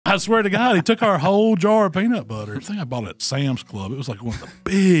I swear to God, he took our whole jar of peanut butter. I think I bought it at Sam's Club. It was like one of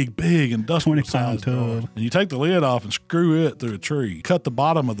the big industrial sized jars. And you take the lid off and screw it through a tree. Cut the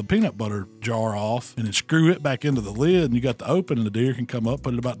bottom of the peanut butter jar off and then screw it back into the lid, and you got the open, and the deer can come up,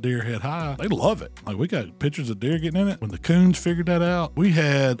 put it about deer head high. They love it. Like, we got pictures of deer getting in it. When the coons figured that out, we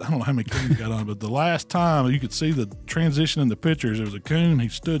had, I don't know how many coons got on, but the last time you could see the transition in the pictures, there was a coon. He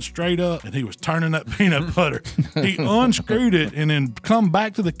stood straight up and he was turning that peanut butter. He unscrewed it and then come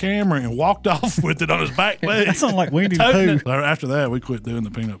back to the camera and walked off with it on his back leg. That sounds like Winnie the Pooh. After that, we quit doing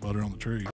the peanut butter on the tree.